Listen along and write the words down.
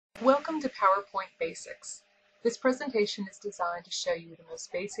Welcome to PowerPoint Basics. This presentation is designed to show you the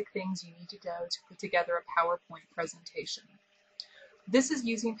most basic things you need to know to put together a PowerPoint presentation. This is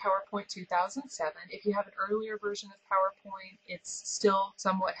using PowerPoint 2007. If you have an earlier version of PowerPoint, it's still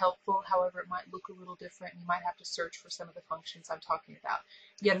somewhat helpful. However, it might look a little different. You might have to search for some of the functions I'm talking about.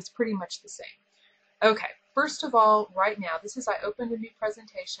 Yet it's pretty much the same. Okay, first of all, right now, I opened a new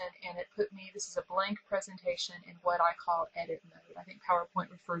presentation and this is a blank presentation in what I call edit mode. I think PowerPoint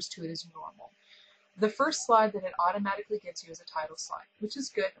refers to it as normal. The first slide that it automatically gives you is a title slide, which is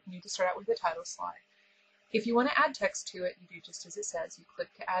good. You need to start out with a title slide. If you want to add text to it, you do just as it says. You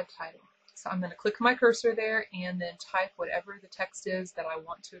click to add title. So I'm going to click my cursor there and then type whatever the text is that I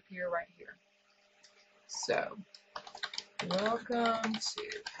want to appear right here. So, welcome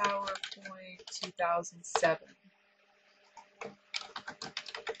to PowerPoint 2007.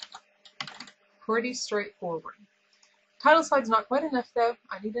 Pretty straightforward. Title slide's not quite enough though.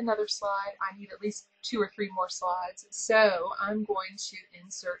 I need another slide. I need at least 2 or 3 more slides. So I'm going to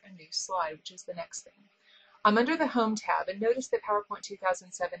insert a new slide, which is the next thing. I'm under the Home tab, and notice that PowerPoint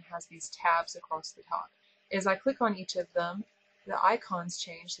 2007 has these tabs across the top. As I click on each of them, the icons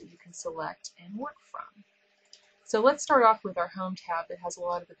change that you can select and work from. So let's start off with our Home tab that has a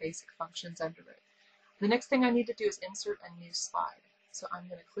lot of the basic functions under it. The next thing I need to do is insert a new slide. So I'm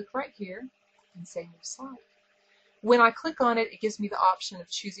going to click right here and say New Slide. When I click on it, it gives me the option of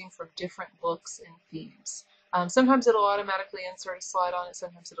choosing from different looks and themes. Sometimes it'll automatically insert a slide on it,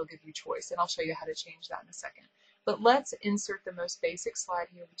 sometimes it'll give you choice, and I'll show you how to change that in a second. But let's insert the most basic slide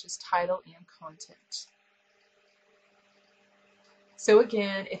here, which is title and content. So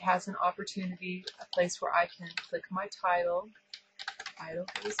again, it has an opportunity, a place where I can click my title. Title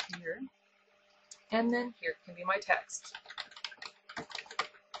goes here. And then here can be my text.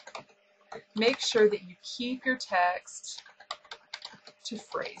 Make sure that you keep your text to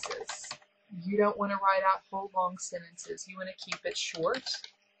phrases. You don't want to write out whole long sentences. You want to keep it short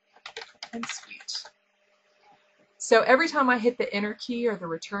and sweet. So every time I hit the enter key or the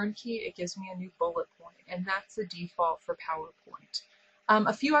return key, it gives me a new bullet point, and that's the default for PowerPoint.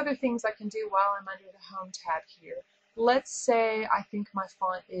 A few other things I can do while I'm under the Home tab here. Let's say I think my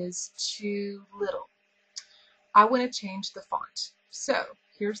font is too little. I want to change the font. So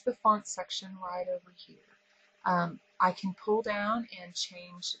here's the font section right over here. I can pull down and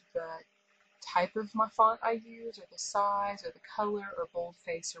change the type of my font I use, or the size, or the color, or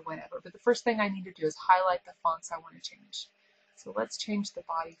boldface, or whatever. But the first thing I need to do is highlight the fonts I want to change. So let's change the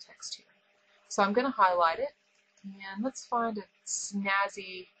body text here. So I'm going to highlight it, and let's find a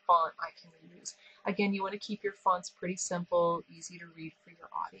snazzy font I can use. Again, you want to keep your fonts pretty simple, easy to read for your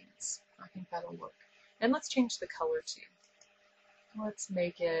audience. I think that'll work. And let's change the color too. Let's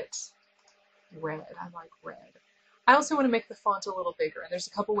make it red. I like red. I also want to make the font a little bigger, and there's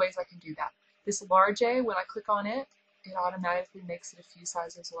a couple ways I can do that. This large A, when I click on it, it automatically makes it a few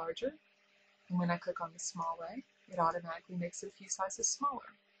sizes larger. And when I click on the small A, it automatically makes it a few sizes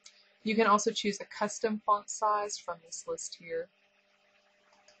smaller. You can also choose a custom font size from this list here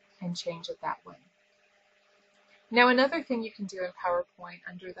and change it that way. Now, another thing you can do in PowerPoint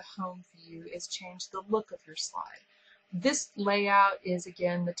under the Home view is change the look of your slide. This layout is,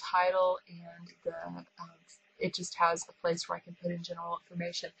 again, the title and it just has a place where I can put in general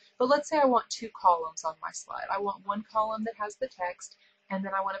information. But let's say I want 2 columns on my slide. I want one column that has the text, and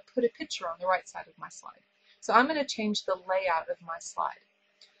then I want to put a picture on the right side of my slide. So I'm going to change the layout of my slide.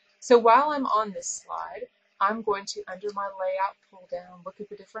 So while I'm on this slide, I'm going to, under my layout pull down, look at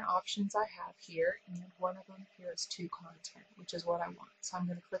the different options I have here, and one of them here is To Content, which is what I want. So I'm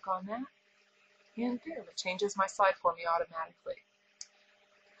going to click on that, and there, it changes my slide for me automatically.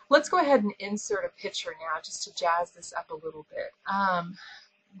 Let's go ahead and insert a picture now, just to jazz this up a little bit.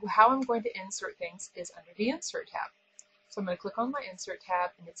 How I'm going to insert things is under the Insert tab. So I'm going to click on my Insert tab,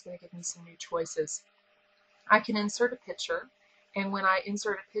 and it's going to give me some new choices. I can insert a picture, and when I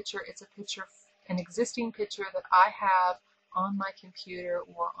insert a picture, it's an existing picture that I have on my computer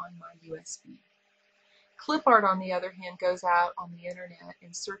or on my USB. Clip art, on the other hand, goes out on the internet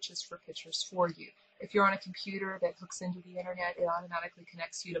and searches for pictures for you. If you're on a computer that hooks into the internet, it automatically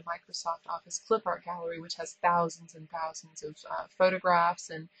connects you to Microsoft Office Clip Art Gallery, which has thousands and thousands of photographs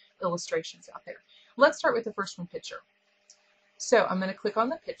and illustrations out there. Let's start with the first one, picture. So I'm going to click on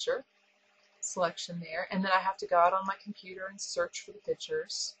the picture selection there, and then I have to go out on my computer and search for the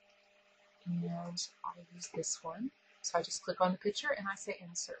pictures. And I'll use this one. So I just click on the picture and I say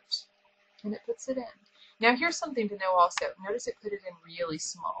Insert, and it puts it in. Now here's something to know also. Notice it put it in really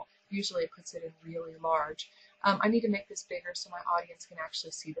small. Usually it puts it in really large. I need to make this bigger so my audience can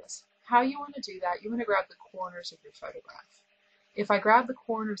actually see this. How you want to do that, you want to grab the corners of your photograph. If I grab the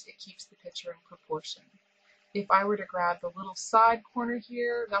corners, it keeps the picture in proportion. If I were to grab the little side corner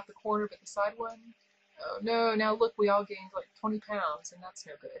here, not the corner, but the side one, oh no, now look, we all gained like 20 pounds, and that's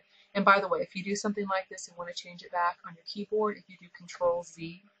no good. And by the way, if you do something like this and want to change it back on your keyboard, if you do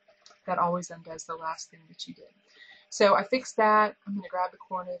Control-Z, that always undoes the last thing that you did. So I fixed that. I'm going to grab the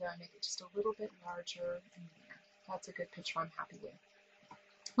corner there and make it just a little bit larger. And there. That's a good picture I'm happy with.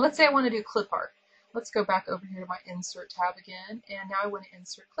 Let's say I want to do clip art. Let's go back over here to my Insert tab again, and now I want to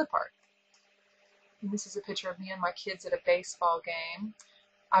insert clip art. And this is a picture of me and my kids at a baseball game.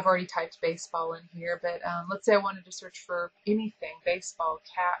 I've already typed baseball in here, but let's say I wanted to search for anything, baseball,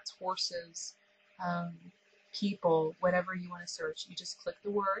 cats, horses, people, whatever you want to search. You just click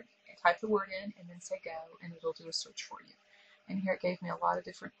the word, type the word in, and then say go, and it'll do a search for you. And here it gave me a lot of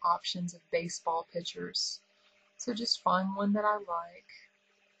different options of baseball pictures. So just find one that I like.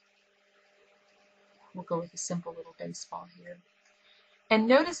 We'll go with a simple little baseball here. And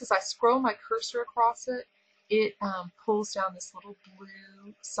notice as I scroll my cursor across it, it pulls down this little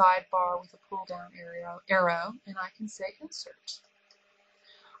blue sidebar with a pull down arrow, and I can say insert.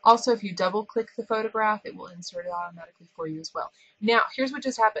 Also, if you double click the photograph, it will insert it automatically for you as well. Now, here's what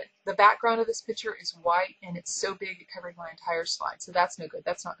just happened. The background of this picture is white, and it's so big it covered my entire slide, so that's no good.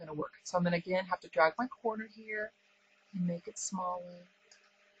 That's not going to work. So I'm going to again have to drag my corner here and make it smaller.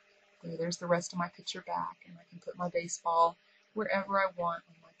 There's the rest of my picture back, and I can put my baseball wherever I want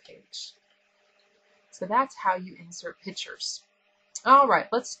on my page. So that's how you insert pictures. All right,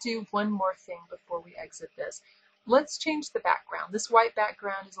 let's do one more thing before we exit this. Let's change the background. This white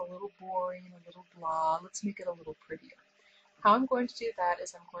background is a little boring, a little blah. Let's make it a little prettier. How I'm going to do that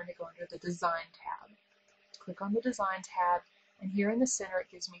is I'm going to go under the Design tab. Click on the Design tab, and here in the center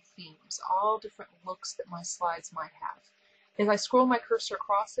it gives me themes, all different looks that my slides might have. As I scroll my cursor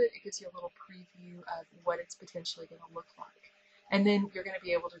across it, it gives you a little preview of what it's potentially going to look like. And then you're going to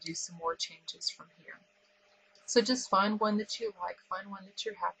be able to do some more changes from here. So just find one that you like, find one that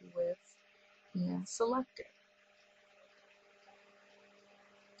you're happy with, and select it.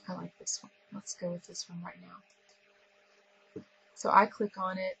 I like this one. Let's go with this one right now. So I click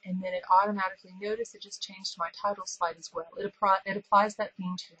on it, and then it automatically, notice it just changed my title slide as well. It applies that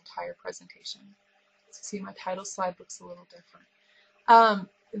theme to the entire presentation. So see, my title slide looks a little different.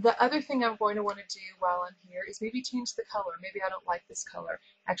 The other thing I'm going to want to do while I'm here is maybe change the color. Maybe I don't like this color.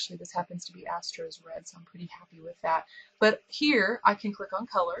 Actually, this happens to be Astros red, so I'm pretty happy with that. But here, I can click on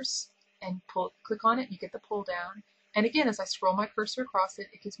colors and click on it, and you get the pull down. And again, as I scroll my cursor across it,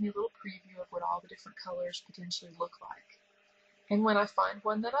 it gives me a little preview of what all the different colors potentially look like. And when I find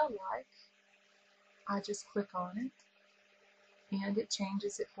one that I like, I just click on it, and it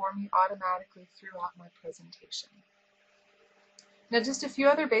changes it for me automatically throughout my presentation. Now, just a few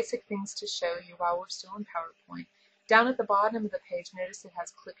other basic things to show you while we're still in PowerPoint. Down at the bottom of the page, notice it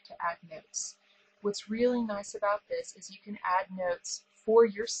has click to add notes. What's really nice about this is you can add notes for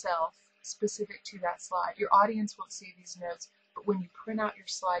yourself specific to that slide. Your audience won't see these notes, but when you print out your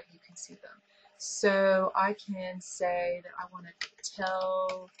slide, you can see them. So I can say that I want to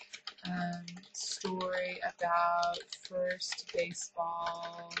tell a story about first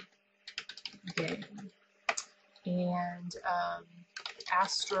baseball game. And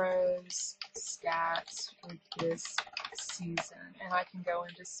Astros stats for this season, and I can go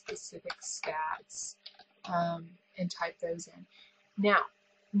into specific stats and type those in. Now,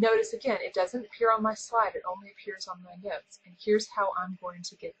 notice again, it doesn't appear on my slide, it only appears on my notes. And here's how I'm going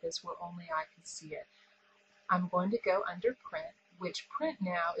to get this where only I can see it. I'm going to go under print, which print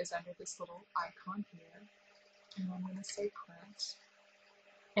now is under this little icon here, and I'm going to say print.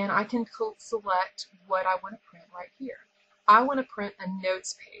 And I can select what I want to print right here. I want to print a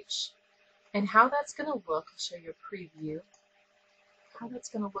notes page. And how that's going to look, I'll show you a preview. How that's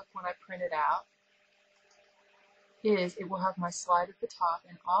going to look when I print it out is it will have my slide at the top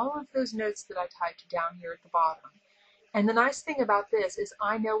and all of those notes that I typed down here at the bottom. And the nice thing about this is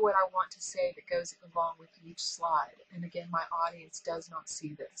I know what I want to say that goes along with each slide. And again, my audience does not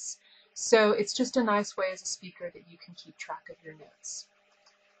see this. So it's just a nice way as a speaker that you can keep track of your notes.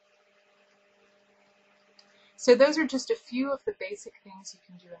 So those are just a few of the basic things you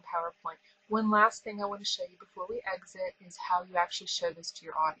can do in PowerPoint. One last thing I want to show you before we exit is how you actually show this to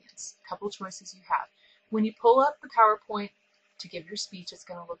your audience. A couple choices you have. When you pull up the PowerPoint to give your speech, it's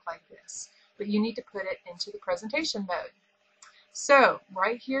going to look like this. But you need to put it into the presentation mode. So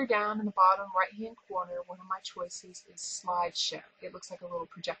right here down in the bottom right-hand corner, one of my choices is slideshow. It looks like a little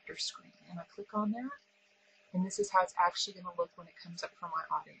projector screen. And I click on that, and this is how it's actually going to look when it comes up for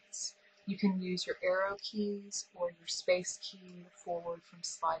my audience. You can use your arrow keys or your space key to forward from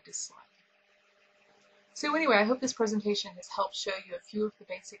slide to slide. So anyway, I hope this presentation has helped show you a few of the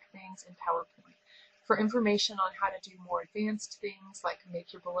basic things in PowerPoint. For information on how to do more advanced things, like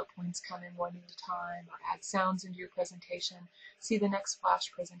make your bullet points come in one at a time or add sounds into your presentation, see the next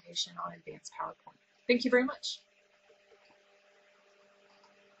Flash presentation on Advanced PowerPoint. Thank you very much.